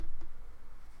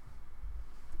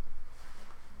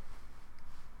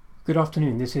Good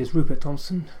afternoon, this is Rupert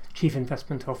Thompson, Chief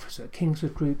Investment Officer at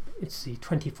Kingswood Group. It's the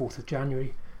 24th of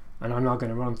January and I'm now going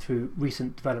to run through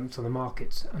recent developments on the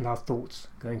markets and our thoughts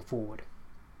going forward.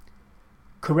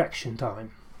 Correction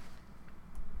time.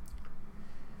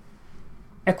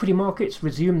 Equity markets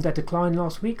resumed their decline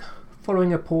last week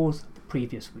following a pause the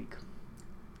previous week.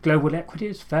 Global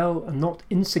equities fell a not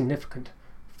insignificant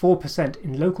 4%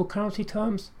 in local currency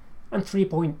terms and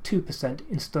 3.2%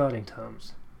 in sterling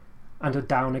terms, and are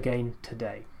down again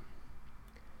today.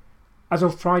 As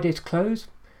of Friday's close,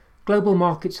 global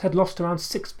markets had lost around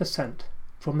 6%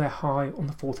 from their high on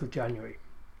the 4th of January.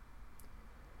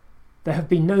 There have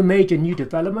been no major new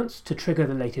developments to trigger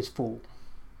the latest fall.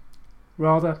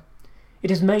 Rather,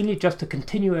 it is mainly just a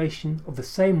continuation of the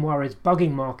same worries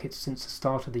bugging markets since the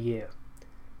start of the year,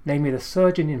 namely the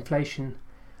surge in inflation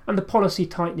and the policy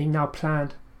tightening now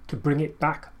planned to bring it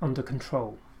back under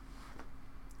control.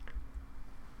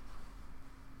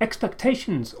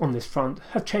 Expectations on this front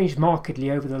have changed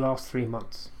markedly over the last 3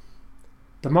 months.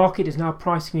 The market is now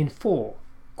pricing in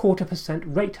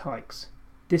 4.25% rate hikes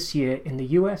this year in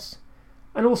the US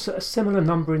and also a similar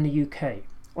number in the UK,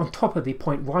 on top of the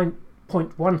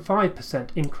 0.15%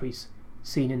 increase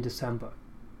seen in December.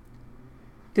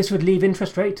 This would leave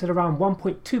interest rates at around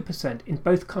 1.2% in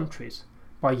both countries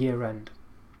by year end.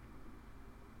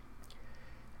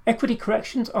 Equity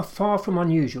corrections are far from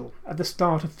unusual at the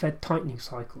start of Fed tightening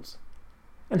cycles,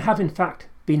 and have in fact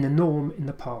been the norm in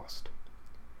the past.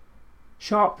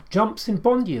 Sharp jumps in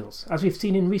bond yields, as we've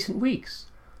seen in recent weeks,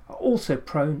 are also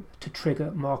prone to trigger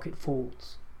market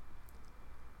falls.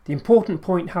 The important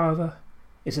point, however,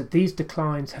 is that these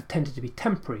declines have tended to be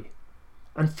temporary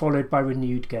and followed by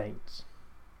renewed gains.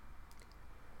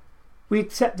 We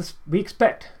expect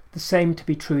the same to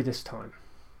be true this time.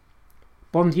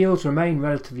 Bond yields remain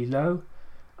relatively low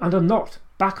and are not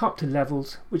back up to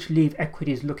levels which leave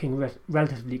equities looking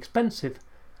relatively expensive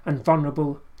and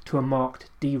vulnerable to a marked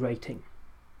de-rating.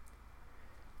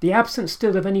 The absence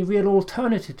still of any real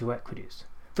alternative to equities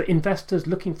for investors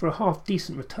looking for a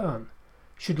half-decent return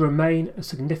should remain a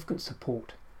significant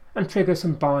support and trigger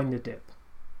some buying the dip.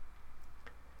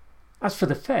 As for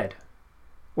the Fed,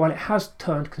 while it has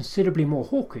turned considerably more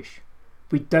hawkish,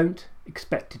 we don't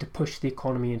expect it to push the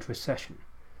economy into recession,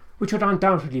 which would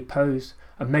undoubtedly pose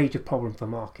a major problem for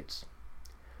markets.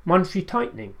 Monetary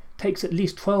tightening takes at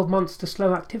least 12 months to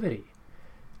slow activity,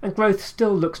 and growth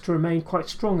still looks to remain quite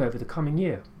strong over the coming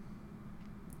year.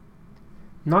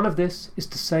 None of this is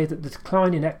to say that the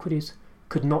decline in equities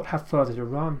could not have further to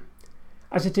run,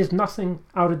 as it is nothing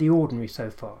out of the ordinary so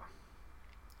far.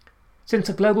 Since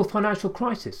the global financial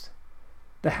crisis,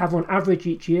 there have on average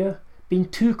each year been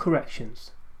 2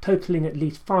 corrections totaling at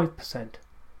least 5%,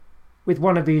 with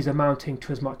one of these amounting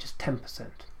to as much as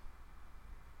 10%.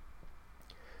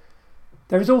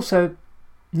 There is also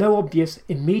no obvious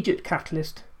immediate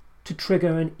catalyst to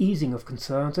trigger an easing of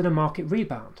concerns and a market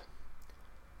rebound.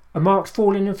 A marked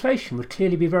fall in inflation would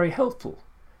clearly be very helpful,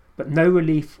 but no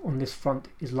relief on this front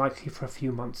is likely for a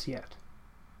few months yet.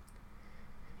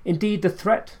 Indeed, the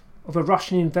threat of a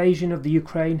Russian invasion of the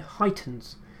Ukraine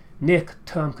heightens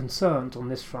near-term concerns on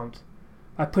this front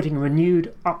by putting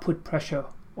renewed upward pressure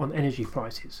on energy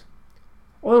prices.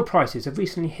 Oil prices have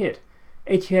recently hit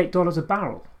 $88 a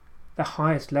barrel, the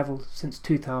highest level since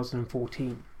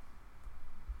 2014.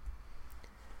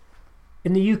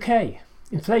 In the UK,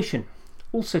 inflation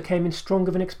also came in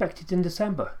stronger than expected in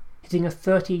December, hitting a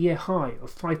 30-year high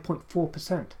of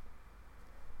 5.4%.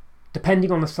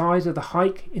 Depending on the size of the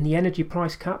hike in the energy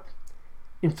price cap,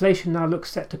 inflation now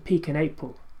looks set to peak in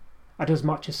April at as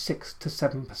much as 6 to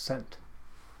 7%.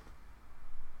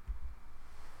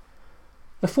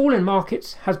 The fall in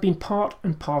markets has been part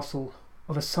and parcel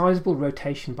of a sizable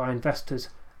rotation by investors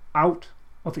out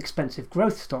of expensive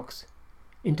growth stocks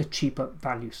into cheaper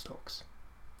value stocks.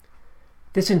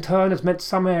 This in turn has meant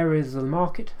some areas of the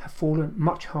market have fallen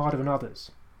much harder than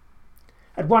others.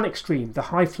 At one extreme, the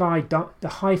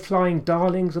high-flying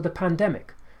darlings of the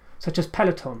pandemic, such as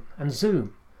Peloton and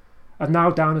Zoom, are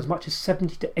now down as much as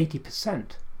 70 to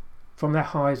 80% from their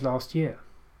highs last year.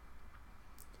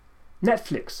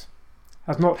 Netflix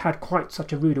has not had quite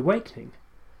such a rude awakening,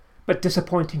 but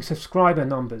disappointing subscriber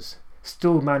numbers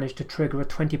still managed to trigger a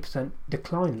 20%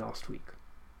 decline last week.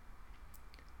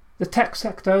 The tech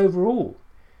sector overall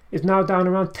is now down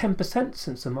around 10%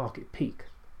 since the market peak,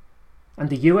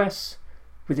 and the US,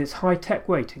 with its high-tech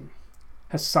weighting,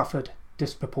 has suffered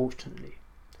disproportionately,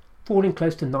 falling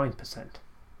close to 9%.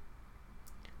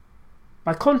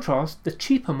 By contrast, the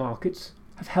cheaper markets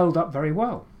have held up very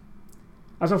well.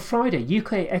 As of Friday,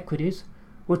 UK equities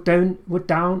were down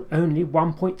only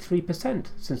 1.3%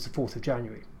 since the 4th of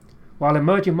January, while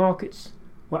emerging markets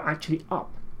were actually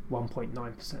up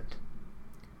 1.9%.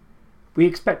 We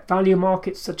expect value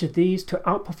markets such as these to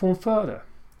outperform further,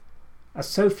 as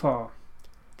so far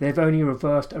they have only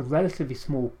reversed a relatively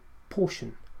small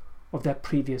portion of their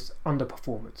previous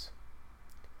underperformance.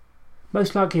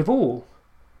 Most likely of all,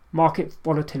 market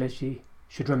volatility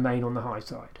should remain on the high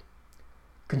side.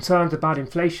 Concerns about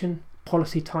inflation,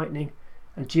 policy tightening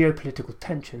and geopolitical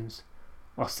tensions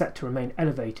are set to remain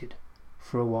elevated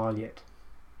for a while yet.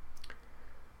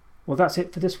 Well, that's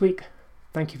it for this week.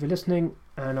 Thank you for listening,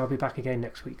 and I'll be back again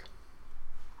next week.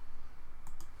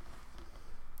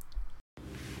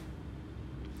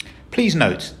 Please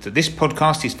note that this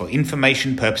podcast is for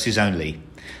information purposes only.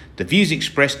 The views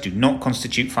expressed do not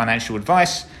constitute financial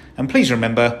advice, and please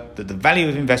remember that the value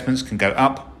of investments can go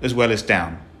up as well as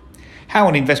down. How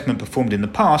an investment performed in the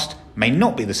past may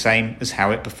not be the same as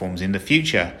how it performs in the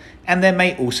future, and there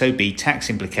may also be tax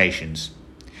implications.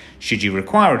 Should you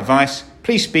require advice,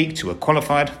 please speak to a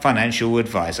qualified financial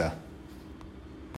advisor.